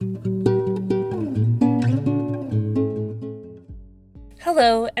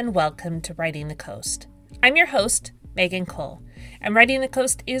Hello and welcome to Writing the Coast. I'm your host, Megan Cole, and Writing the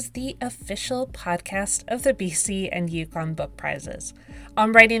Coast is the official podcast of the BC and Yukon Book Prizes.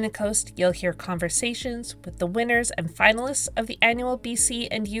 On Writing the Coast, you'll hear conversations with the winners and finalists of the annual BC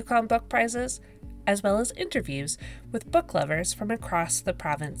and Yukon Book Prizes, as well as interviews with book lovers from across the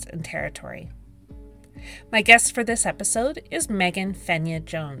province and territory. My guest for this episode is Fennya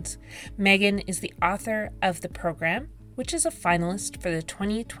Jones. Megan is the author of The Program, which is a finalist for the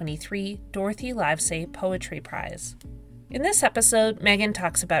 2023 Dorothy Livesay Poetry Prize. In this episode, Megan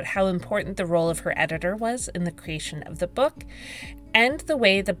talks about how important the role of her editor was in the creation of the book, and the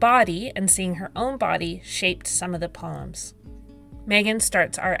way the body and seeing her own body shaped some of the poems. Megan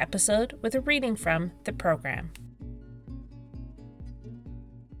starts our episode with a reading from The Program.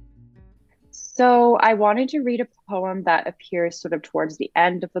 So I wanted to read a poem that appears sort of towards the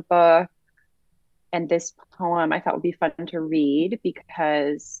end of the book. And this poem I thought would be fun to read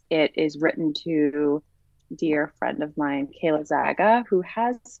because it is written to a dear friend of mine, Kayla Zaga, who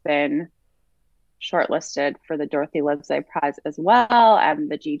has been shortlisted for the Dorothy Livesay Prize as well,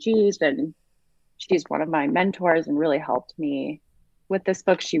 and the GGs. And she's one of my mentors and really helped me with this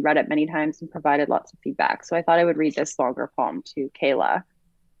book. She read it many times and provided lots of feedback. So I thought I would read this longer poem to Kayla.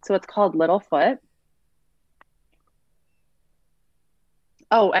 So it's called Littlefoot.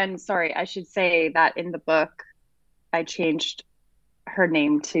 Oh, and sorry, I should say that in the book, I changed her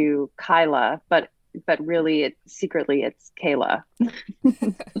name to Kyla, but really, secretly, it's Kayla.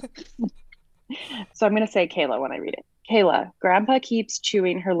 So I'm going to say Kayla when I read it. Kayla, Grandpa keeps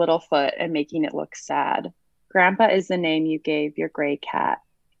chewing her little foot and making it look sad. Grandpa is the name you gave your gray cat.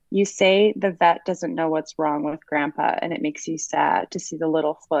 You say the vet doesn't know what's wrong with Grandpa, and it makes you sad to see the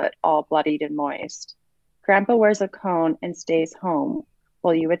little foot all bloodied and moist. Grandpa wears a cone and stays home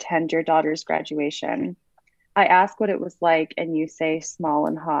while you attend your daughter's graduation. I ask what it was like, and you say small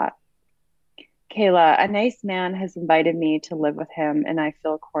and hot. Kayla, a nice man has invited me to live with him, and I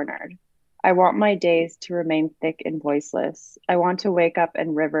feel cornered. I want my days to remain thick and voiceless. I want to wake up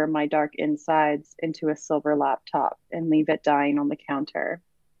and river my dark insides into a silver laptop and leave it dying on the counter.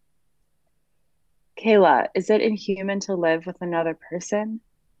 Kayla, is it inhuman to live with another person?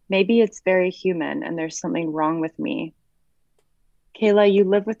 Maybe it's very human, and there's something wrong with me. Kayla, you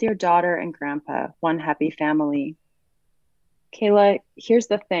live with your daughter and grandpa, one happy family. Kayla, here's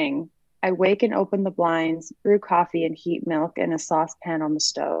the thing. I wake and open the blinds, brew coffee and heat milk in a saucepan on the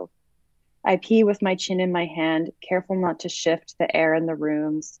stove. I pee with my chin in my hand, careful not to shift the air in the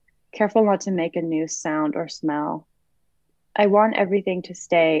rooms, careful not to make a new sound or smell. I want everything to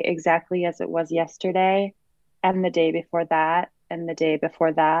stay exactly as it was yesterday, and the day before that, and the day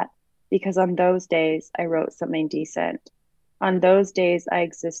before that, because on those days I wrote something decent. On those days, I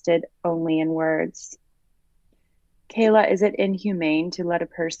existed only in words. Kayla, is it inhumane to let a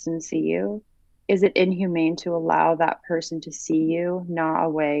person see you? Is it inhumane to allow that person to see you, gnaw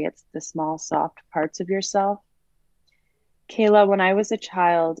away at the small, soft parts of yourself? Kayla, when I was a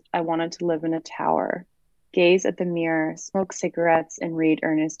child, I wanted to live in a tower, gaze at the mirror, smoke cigarettes, and read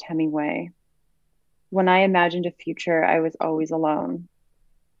Ernest Hemingway. When I imagined a future, I was always alone.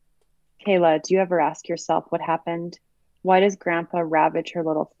 Kayla, do you ever ask yourself what happened? Why does Grandpa ravage her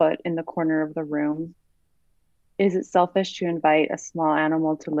little foot in the corner of the room? Is it selfish to invite a small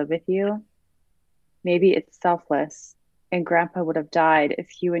animal to live with you? Maybe it's selfless, and Grandpa would have died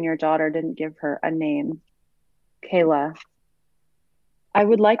if you and your daughter didn't give her a name. Kayla, I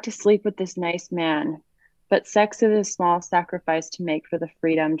would like to sleep with this nice man, but sex is a small sacrifice to make for the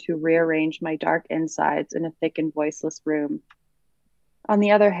freedom to rearrange my dark insides in a thick and voiceless room. On the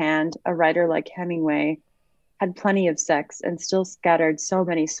other hand, a writer like Hemingway had plenty of sex and still scattered so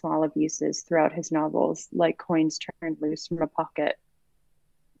many small abuses throughout his novels, like coins turned loose from a pocket.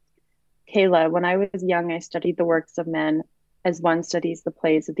 Kayla, when I was young, I studied the works of men as one studies the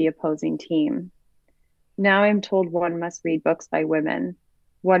plays of the opposing team. Now I'm told one must read books by women.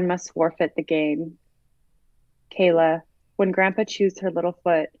 One must forfeit the game. Kayla, when Grandpa chews her little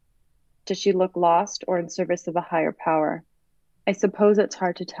foot, does she look lost or in service of a higher power? I suppose it's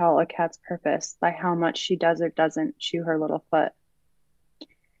hard to tell a cat's purpose by how much she does or doesn't chew her little foot.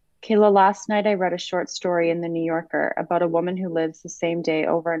 Kayla, last night I read a short story in the New Yorker about a woman who lives the same day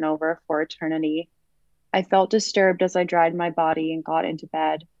over and over for eternity. I felt disturbed as I dried my body and got into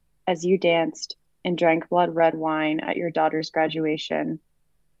bed, as you danced and drank blood red wine at your daughter's graduation,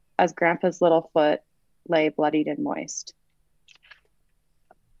 as Grandpa's little foot lay bloodied and moist.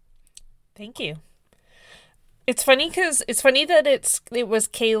 Thank you. It's funny that it was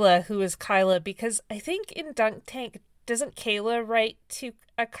Kayla who is Kyla, because I think in Dunk Tank, doesn't Kayla write to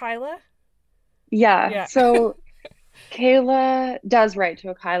a Kyla? Yeah. Yeah. So Kayla does write to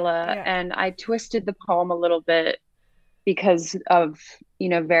a Kyla, Yeah. and I twisted the poem a little bit because of,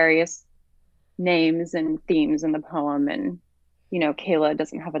 various names and themes in the poem. And, Kayla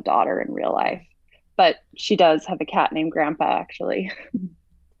doesn't have a daughter in real Yeah. life, but she does have a cat named Grandpa, actually.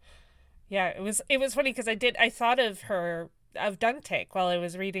 Yeah, it was funny because I thought of her of Dunktake while I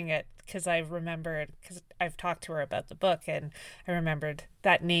was reading it because I remembered because I've talked to her about the book and I remembered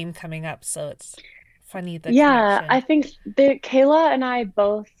that name coming up, so it's funny the Yeah, connection. I think that Kayla and I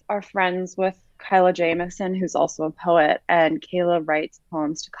both are friends with Kyla Jamison, who's also a poet, and Kayla writes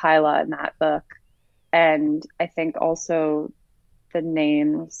poems to Kyla in that book. And I think also the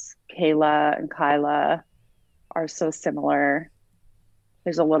names Kayla and Kyla are so similar.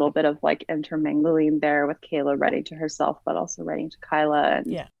 There's a little bit of like intermingling there with Kayla writing to herself, but also writing to Kyla. And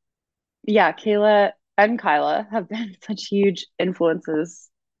Yeah. yeah, Kayla and Kyla have been such huge influences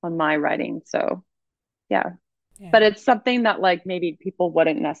on my writing. So yeah, Yeah. but it's something that like maybe people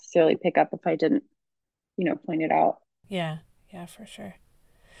wouldn't necessarily pick up if I didn't, point it out. Yeah. Yeah, for sure.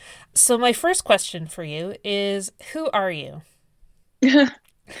 So my first question for you is who are you?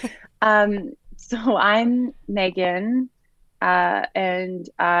 So I'm Megan, and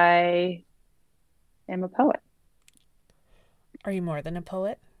I am a poet. Are you more than a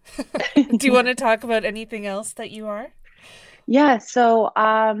poet? Do you want to talk about anything else that you are? Yeah, so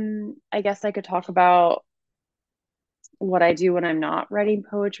I guess I could talk about what I do when I'm not writing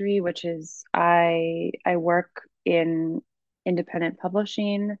poetry, which is I work in independent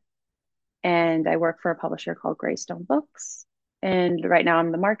publishing, and I work for a publisher called Greystone Books. And right now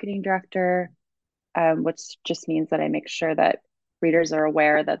I'm the marketing director, which just means that I make sure that readers are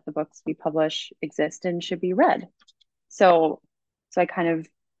aware that the books we publish exist and should be read. So so I kind of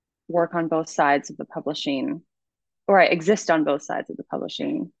work on both sides of the publishing, or I exist on both sides of the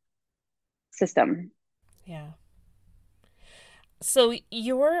publishing system. Yeah. So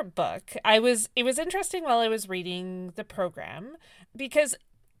your book, it was interesting while I was reading the program because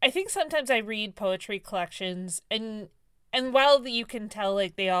I think sometimes I read poetry collections and while you can tell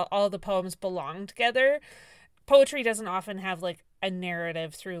like they all the poems belong together, poetry doesn't often have like a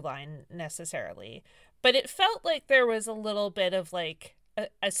narrative through line necessarily. But it felt like there was a little bit of like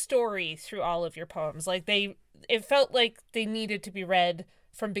a story through all of your poems. It felt like they needed to be read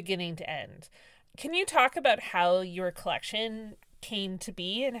from beginning to end. Can you talk about how your collection came to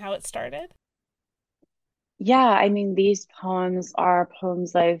be and how it started? Yeah, I mean, these poems are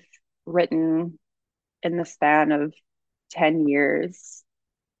poems I've written in the span of 10 years,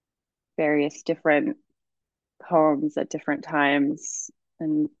 various different poems at different times,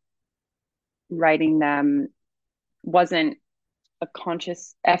 and writing them wasn't a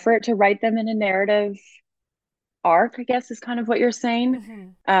conscious effort to write them in a narrative arc, I guess is kind of what you're saying.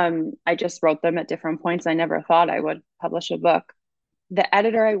 Mm-hmm. I just wrote them at different points. I never thought I would publish a book. The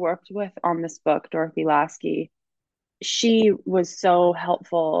editor I worked with on this book, Dorothy Lasky, she was so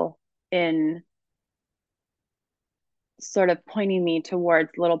helpful in sort of pointing me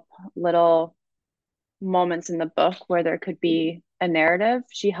towards little moments in the book where there could be a narrative.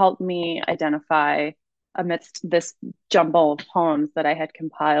 She helped me identify amidst this jumble of poems that I had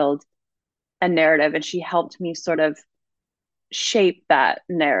compiled a narrative, and she helped me sort of shape that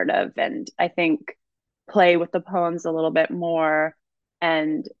narrative and I think play with the poems a little bit more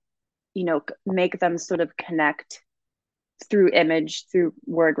and make them sort of connect through image, through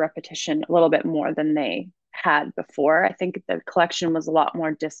word repetition a little bit more than they had before. I think the collection was a lot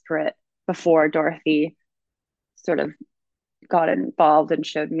more disparate before Dorothy sort of got involved and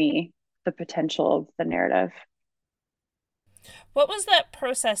showed me the potential of the narrative. What was that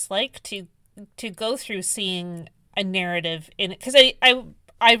process like to go through seeing a narrative in it? Because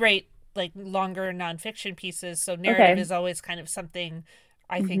I write like longer nonfiction pieces, so narrative Okay. is always kind of something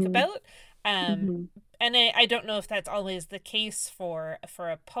I think Mm-hmm. about. Um, Mm-hmm. and I don't know if that's always the case for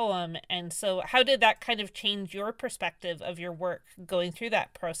a poem. And so, how did that kind of change your perspective of your work going through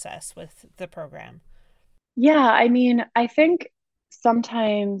that process with the program? Yeah, I mean, I think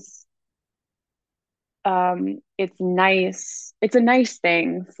sometimes it's a nice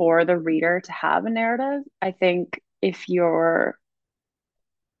thing for the reader to have a narrative. I think if you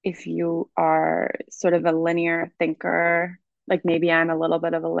are sort of a linear thinker, like maybe I'm a little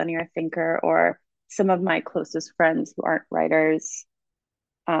bit of a linear thinker, or some of my closest friends who aren't writers,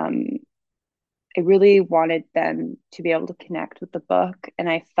 um, I really wanted them to be able to connect with the book. And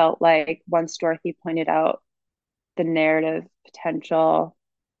I felt like once Dorothy pointed out the narrative potential,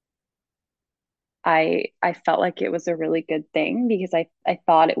 I felt like it was a really good thing because I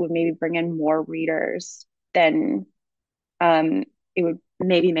thought it would maybe bring in more readers than it would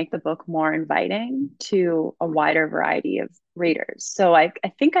maybe make the book more inviting to a wider variety of readers. So I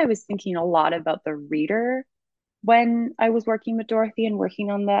think I was thinking a lot about the reader when I was working with Dorothy and working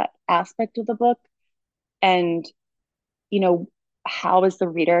on that aspect of the book. And, you know, how is the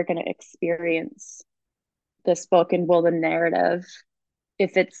reader going to experience this book, and will the narrative,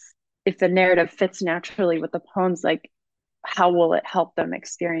 if it's if the narrative fits naturally with the poems, like how will it help them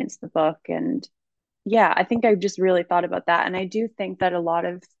experience the book? And yeah, I think I just really thought about that. And I do think that a lot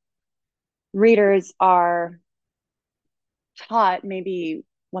of readers are taught, maybe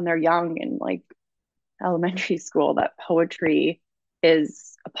when they're young in like elementary school, that poetry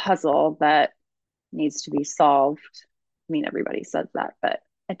is a puzzle that needs to be solved. I mean, everybody says that, but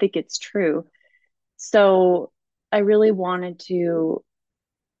I think it's true. So I really wanted to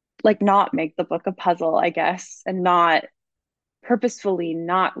like not make the book a puzzle, I guess, and not purposefully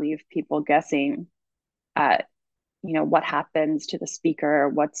not leave people guessing at, what happens to the speaker,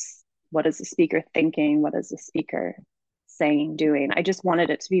 what is the speaker thinking, what is the speaker saying, doing. I just wanted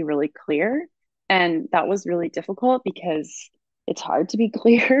it to be really clear. And that was really difficult because it's hard to be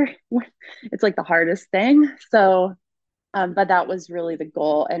clear. It's like the hardest thing. So, but that was really the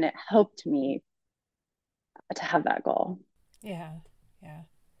goal, and it helped me to have that goal. Yeah. Yeah.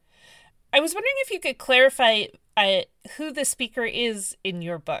 I was wondering if you could clarify who the speaker is in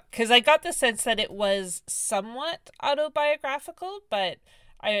your book, because I got the sense that it was somewhat autobiographical, but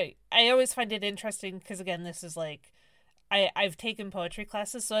I always find it interesting because again, this is like I've taken poetry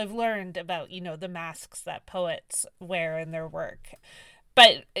classes, so I've learned about the masks that poets wear in their work.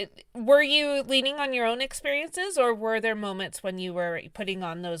 But were you leaning on your own experiences, or were there moments when you were putting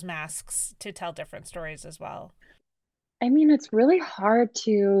on those masks to tell different stories as well? I mean, it's really hard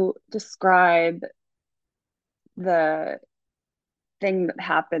to describe the thing that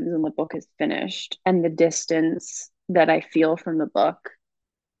happens when the book is finished and the distance that I feel from the book,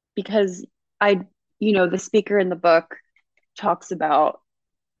 because the speaker in the book talks about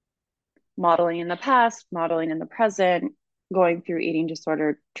modeling in the past, modeling in the present, going through eating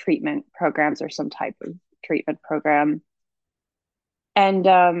disorder treatment programs or some type of treatment program. And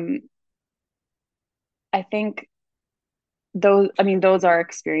I think those are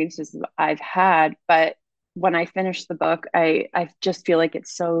experiences I've had, but when I finish the book, I just feel like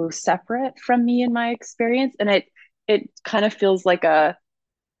it's so separate from me and my experience, and it kind of feels like an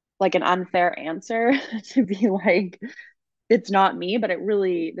unfair answer to be like it's not me, but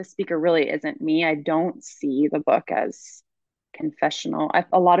the speaker really isn't me. I don't see the book as confessional.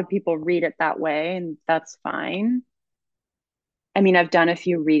 A lot of people read it that way, and that's fine. I mean, I've done a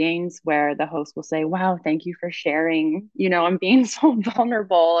few readings where the host will say, "Wow, thank you for sharing. I'm being so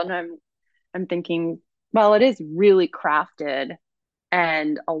vulnerable." And I'm thinking, well, it is really crafted,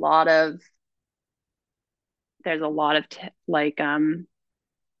 and there's a lot of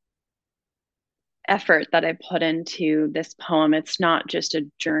effort that I put into this poem. It's not just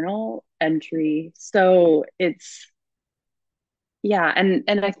a journal entry. So it's yeah, and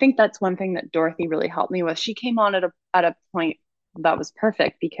I think that's one thing that Dorothy really helped me with. She came on at a point that was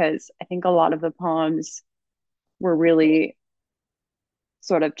perfect, because I think a lot of the poems were really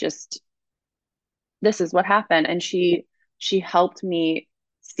sort of just, this is what happened, and she helped me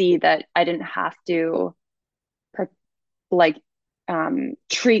see that I didn't have to like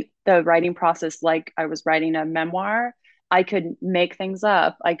treat the writing process like I was writing a memoir. I could make things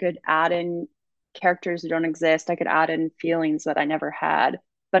up. I could add in characters who don't exist. I could add in feelings that I never had,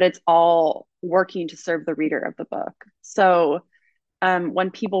 but it's all working to serve the reader of the book. So when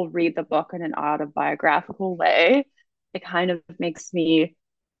people read the book in an autobiographical way, it kind of makes me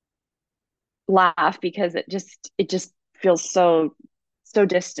laugh, because it just feels so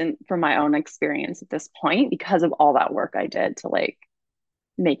distant from my own experience at this point, because of all that work I did to like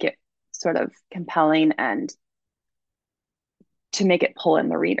make it sort of compelling and to make it pull in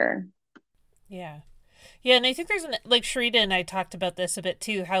the reader. Yeah. Yeah, and I think there's like Sharita and I talked about this a bit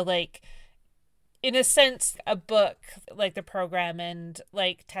too, how like in a sense a book like the program and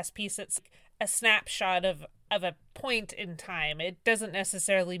like test piece, it's a snapshot of a point in time. It doesn't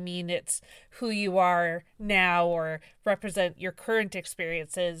necessarily mean it's who you are now or represent your current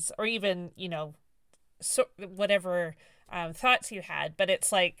experiences or even, whatever thoughts you had, but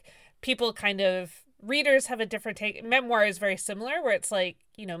it's like people kind of readers have a different take. Memoir is very similar, where it's like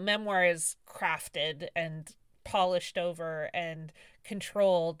memoir is crafted and polished over and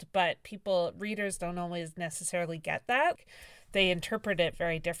controlled, but readers don't always necessarily get that. They interpret it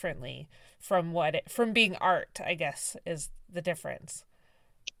very differently from from being art, I guess, is the difference.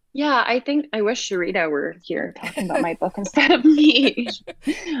 Yeah, I think I wish Sharita were here talking about my book instead of me.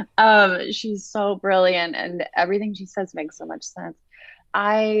 She's so brilliant and everything she says makes so much sense.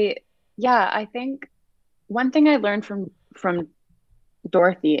 I yeah, I think one thing I learned from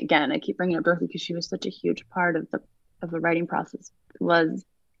Dorothy, again, I keep bringing up Dorothy because she was such a huge part of the writing process, was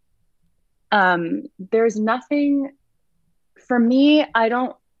there's nothing for me, I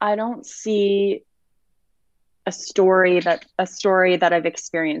don't see a story that I've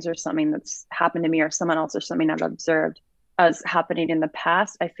experienced or something that's happened to me or someone else or something I've observed as happening in the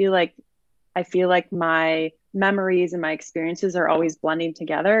past. I feel like my memories and my experiences are always blending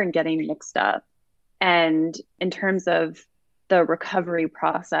together and getting mixed up. And in terms of the recovery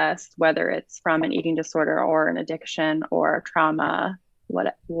process, whether it's from an eating disorder or an addiction or trauma,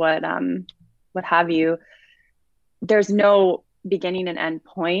 what have you, there's no beginning and end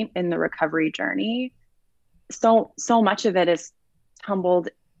point in the recovery journey. So much of it is tumbled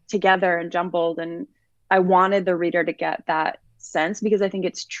together and jumbled, and I wanted the reader to get that sense because I think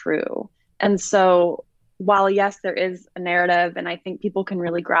it's true. And so while yes, there is a narrative, and I think people can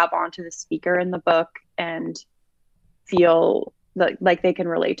really grab onto the speaker in the book and feel like they can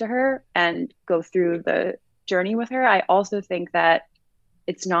relate to her and go through the journey with her, I also think that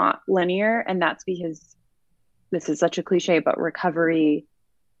it's not linear, and that's because this is such a cliche, but recovery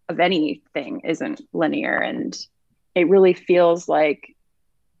of anything isn't linear, and it really feels like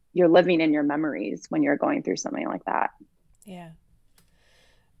you're living in your memories when you're going through something like that. Yeah.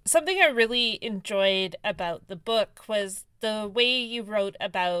 Something I really enjoyed about the book was the way you wrote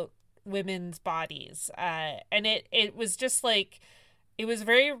about women's bodies. And it was just like, it was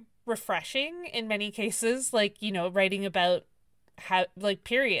very refreshing in many cases, like, writing about how, like,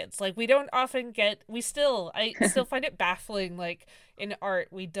 periods. Like, we don't often get, I still find it baffling, like, in art,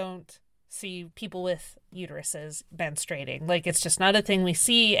 we don't see people with uteruses menstruating. Like, it's just not a thing we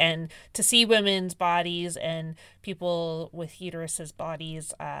see. And to see women's bodies and people with uteruses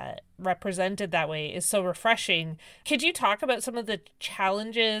bodies represented that way is so refreshing. Could you talk about some of the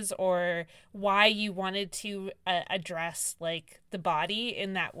challenges or why you wanted to address like the body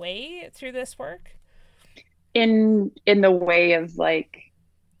in that way through this work? In the way of like,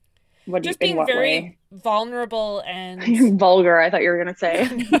 Just in being what very way? vulnerable and Vulgar, I thought you were going to say.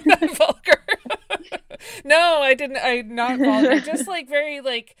 no, not vulgar. No, I didn't. I not vulgar. Just like very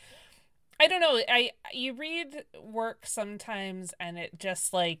like, I don't know. I You read work sometimes and it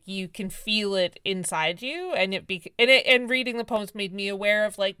just like you can feel it inside you, and and reading the poems made me aware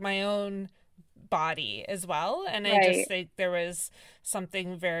of like my own body as well, and I just Right. think there was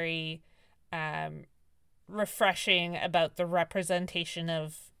something very um refreshing about the representation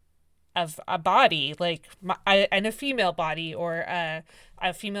of a body, like and a female body, or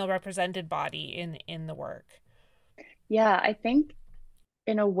a female represented body in the work. Yeah, I think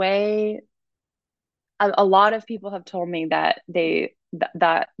in a way, a lot of people have told me that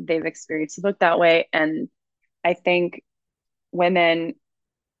that they've experienced the book that way, and I think women,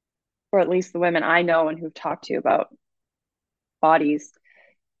 or at least the women I know and who've talked to about bodies,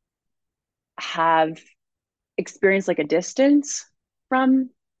 have experienced like a distance from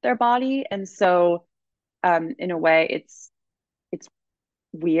their body, and so in a way, it's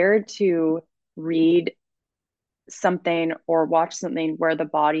weird to read something or watch something where the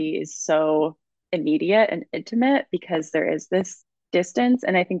body is so immediate and intimate because there is this distance,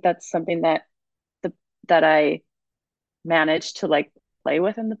 and I think that's something the that I managed to like play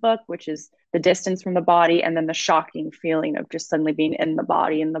with in the book, which is the distance from the body and then the shocking feeling of just suddenly being in the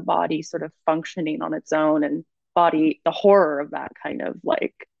body and the body sort of functioning on its own, and the horror of that kind of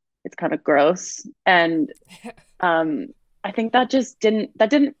like, it's kind of gross. And um I think that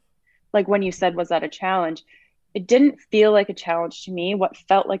didn't, like when you said, was that a challenge? It didn't feel like a challenge to me. What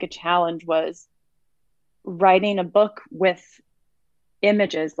felt like a challenge was writing a book with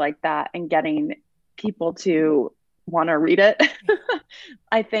images like that and getting people to want to read it.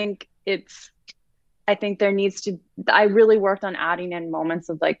 I think it's, I think there needs to, I really worked on adding in moments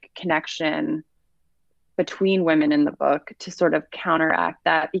of like connection between women in the book to sort of counteract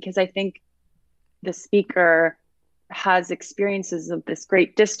that, because I think the speaker has experiences of this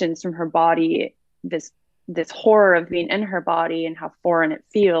great distance from her body, this horror of being in her body and how foreign it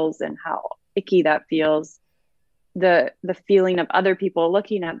feels and how icky that feels, the feeling of other people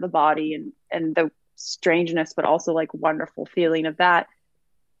looking at the body, and the strangeness but also like wonderful feeling of that.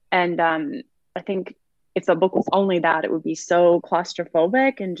 And I think if the book was only that, it would be so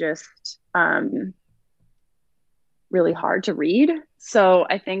claustrophobic and just really hard to read. So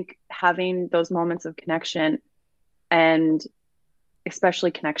I think having those moments of connection, and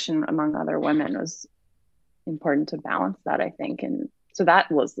especially connection among other women, was important to balance that, I think. And So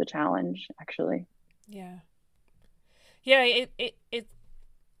that was the challenge, actually. Yeah. Yeah,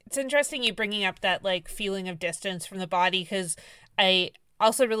 it's interesting you bringing up that like feeling of distance from the body, because I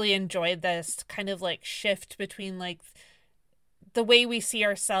also really enjoyed this kind of like shift between like the way we see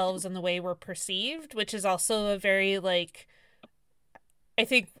ourselves and the way we're perceived, which is also a very like, I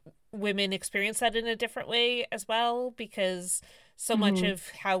think women experience that in a different way as well, because so much Hmm. of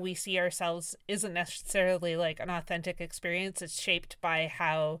how we see ourselves isn't necessarily like an authentic experience. It's shaped by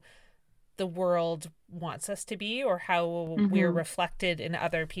how the world wants us to be, or how we're Hmm. reflected in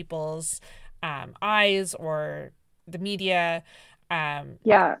other people's eyes, or the media. Um,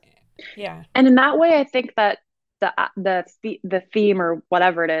 Yeah. yeah, And in that way, I think that the theme or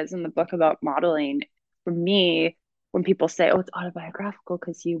whatever it is in the book about modeling, for me, when people say, "Oh, it's autobiographical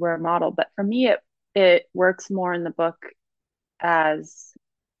because you were a model," but for me, it works more in the book as,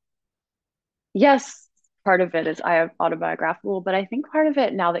 yes, part of it is I have autobiographical, but I think part of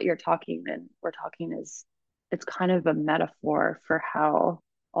it, now that you're talking and we're talking, is it's kind of a metaphor for how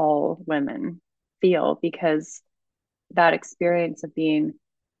all women feel, because that experience of being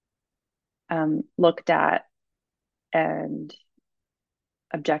looked at and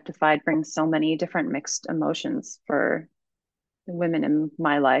objectified brings so many different mixed emotions for the women in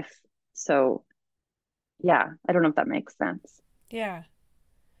my life. So, yeah, I don't know if that makes sense. yeah.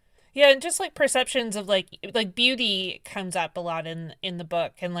 Yeah, and just like perceptions of like beauty comes up a lot in the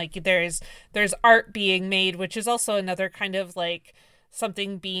book, and like there's art being made, which is also another kind of like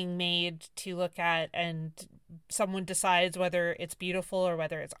something being made to look at, and someone decides whether it's beautiful or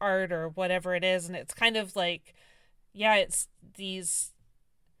whether it's art or whatever it is, and it's kind of like, yeah, it's these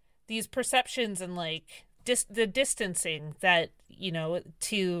perceptions and like the distancing that,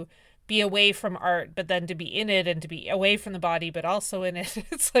 to be away from art but then to be in it, and to be away from the body but also in it.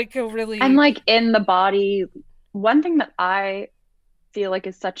 It's like a And really, like in the body, one thing that I feel like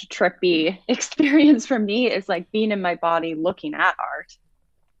is such a trippy experience for me is like being in my body looking at art.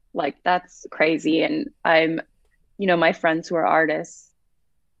 Like that's crazy. And my friends who are artists,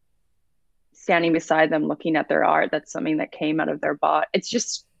 standing beside them looking at their art, that's something that came out of their body. It's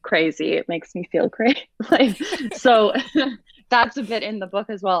just crazy. It makes me feel crazy. Like, so that's a bit in the book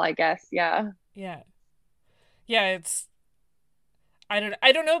as well, I guess. Yeah. yeah. Yeah, it's, I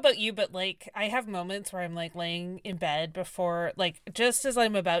don't know about you, but like I have moments where I'm like laying in bed before, like just as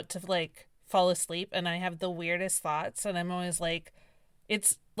I'm about to like fall asleep, and I have the weirdest thoughts, and I'm always like,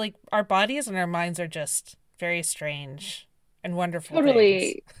 it's like our bodies and our minds are just very strange and wonderful things.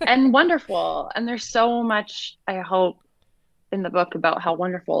 Totally. And wonderful. And there's so much, I hope, in the book about how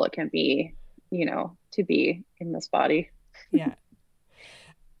wonderful it can be, to be in this body. Yeah.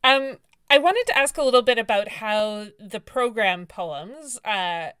 Um, I wanted to ask a little bit about how the program poems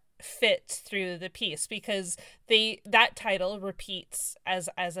fit through the piece, because that title repeats as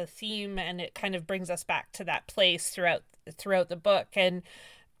a theme, and it kind of brings us back to that place throughout the book. And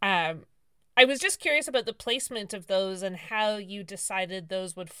um, I was just curious about the placement of those and how you decided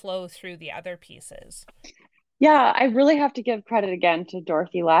those would flow through the other pieces. Yeah, I really have to give credit again to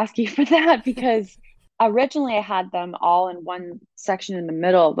Dorothy Lasky for that, because originally I had them all in one section in the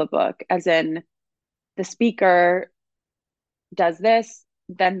middle of the book, as in the speaker does this,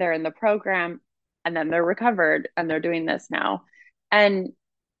 then they're in the program, and then they're recovered and they're doing this now. And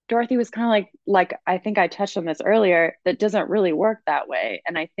Dorothy was kind of like I think I touched on this earlier, that doesn't really work that way.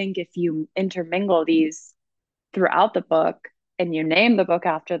 And I think if you intermingle these throughout the book and you name the book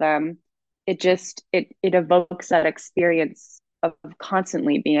after them, it evokes that experience of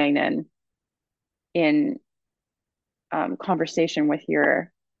constantly being in conversation with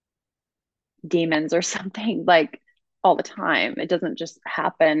your demons or something, like all the time. It doesn't just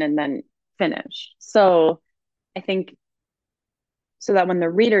happen and then finish. So I think, so that when the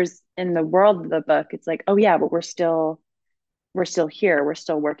readers in the world of the book, it's like, oh yeah, but we're still here, we're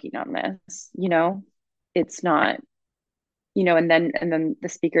still working on this. It's not, and then the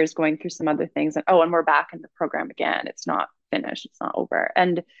speaker is going through some other things, and oh, and we're back in the program again, it's not finished, it's not over.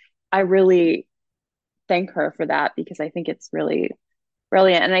 And I really thank her for that, because I think it's really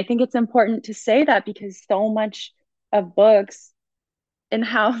brilliant. And I think it's important to say that, because so much of books and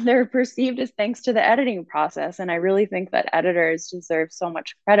how they're perceived is thanks to the editing process. And I really think that editors deserve so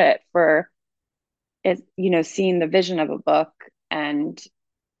much credit for it, seeing the vision of a book and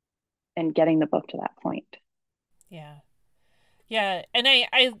getting the book to that point. Yeah. Yeah, and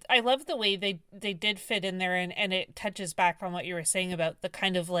I love the way they did fit in there, and it touches back on what you were saying about the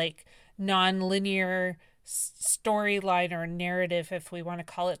kind of like non-linear storyline or narrative, if we want to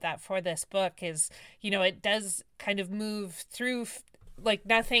call it that, for this book. Is, it does kind of move through, like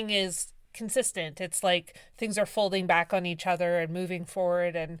nothing is consistent. It's like things are folding back on each other and moving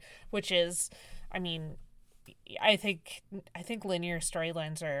forward, and which is, I mean, I think linear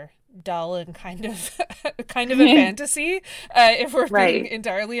storylines are dull and kind of kind of a fantasy, if we're being Right.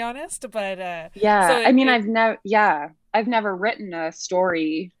 entirely honest. But Yeah. so I mean, it I've never written a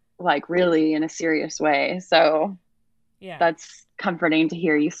story like really in a serious way. So yeah. that's comforting to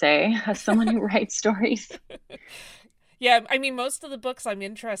hear you say as someone who writes stories. Yeah, I mean, most of the books I'm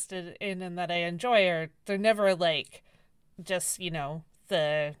interested in and that I enjoy they're never like just,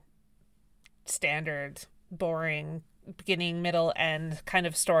 the standard boring beginning, middle, end kind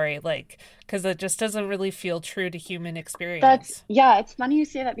of story, like, because it just doesn't really feel true to human experience. It's funny you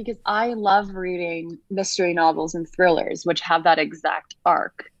say that because I love reading mystery novels and thrillers, which have that exact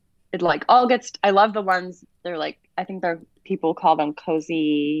arc. It like all gets, I love the ones they're like, I think they're people call them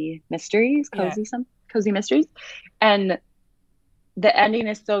cozy mysteries, Yeah. cozy mysteries. And the ending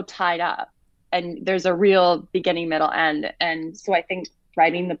is so tied up and there's a real beginning, middle, end. And so I think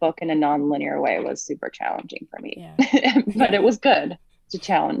writing the book in a non-linear way was super challenging for me. Yeah. But Yeah. it was good to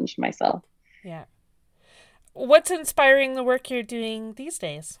challenge myself. Yeah. What's inspiring the work you're doing these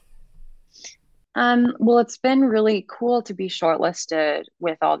days? Well, it's been really cool to be shortlisted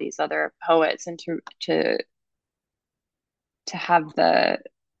with all these other poets and to have the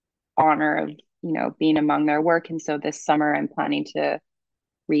honor of, being among their work. And so this summer I'm planning to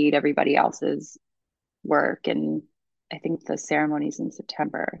read everybody else's work, and I think the ceremony's in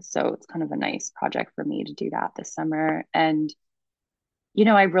September. So it's kind of a nice project for me to do that this summer. And,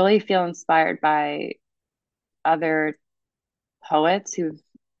 I really feel inspired by other poets who've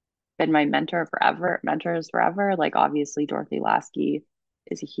been my mentors forever. Like obviously Dorothy Lasky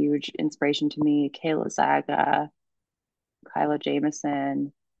is a huge inspiration to me. Kayla Zaga, Kyla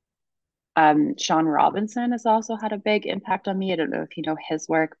Jameson. Sean Robinson has also had a big impact on me. I don't know if you know his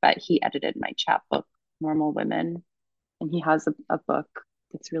work, but he edited my Normal Women, and he has a book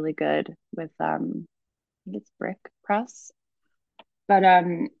that's really good with I think it's Brick Press. But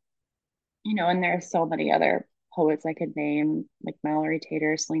and there are so many other poets I could name, like Mallory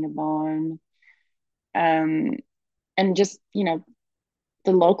Tater, Selena Vaughn, um, and just the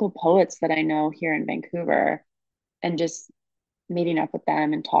local poets that I know here in Vancouver, and just meeting up with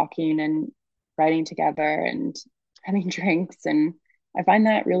them and talking and writing together and having drinks, and I find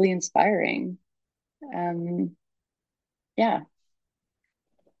that really inspiring. Um, yeah,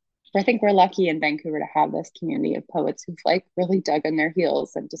 I think we're lucky in Vancouver to have this community of poets who've like really dug in their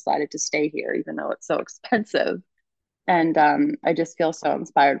heels and decided to stay here, even though it's so expensive. And I just feel so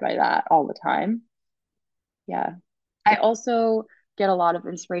inspired by that all the time. Yeah. I also get a lot of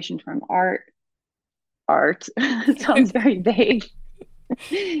inspiration from art. Art it sounds very vague.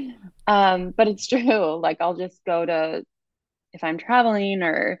 But it's true. Like I'll just go to, if I'm traveling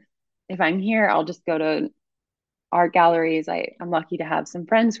or if I'm here, I'll just go to art galleries. I'm lucky to have some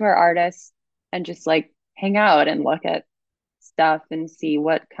friends who are artists and just like hang out and look at stuff and see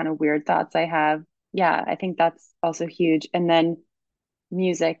what kind of weird thoughts I have. Yeah, I think that's also huge. And then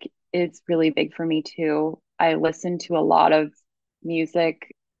music is really big for me too. I listen to a lot of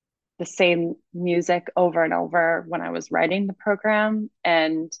music, the same music over and over when I was writing the program,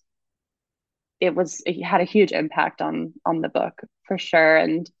 and it had a huge impact on the book for sure.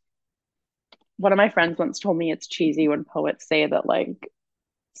 And one of my friends once told me it's cheesy when poets say that like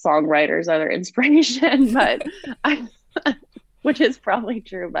songwriters are their inspiration, but I which is probably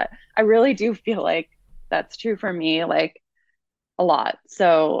true, but I really do feel like that's true for me, like a lot.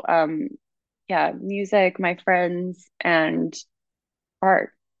 So yeah, music, my friends, and art,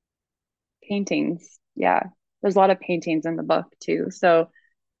 paintings. Yeah. There's a lot of paintings in the book too. So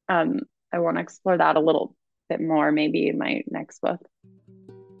um I want to explore that a little bit more maybe in my next book.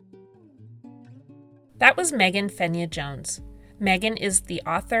 That was Fennya Jones. Megan is the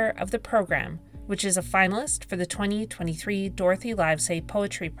author of The Program, which is a finalist for the 2023 Dorothy Livesay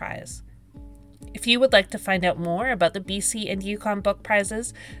Poetry Prize. If you would like to find out more about the BC and Yukon Book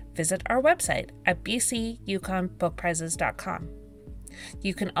Prizes, visit our website at bcyukonbookprizes.com.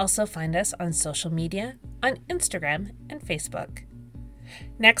 You can also find us on social media, on Instagram and Facebook.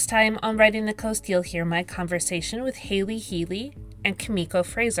 Next time on Writing the Coast, you'll hear my conversation with Hayley Healy and Kimiko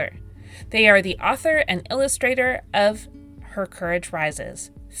Fraser. They are the author and illustrator of Her Courage Rises,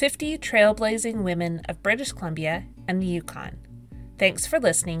 50 Trailblazing Women of British Columbia and the Yukon. Thanks for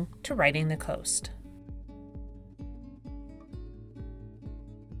listening to Writing the Coast.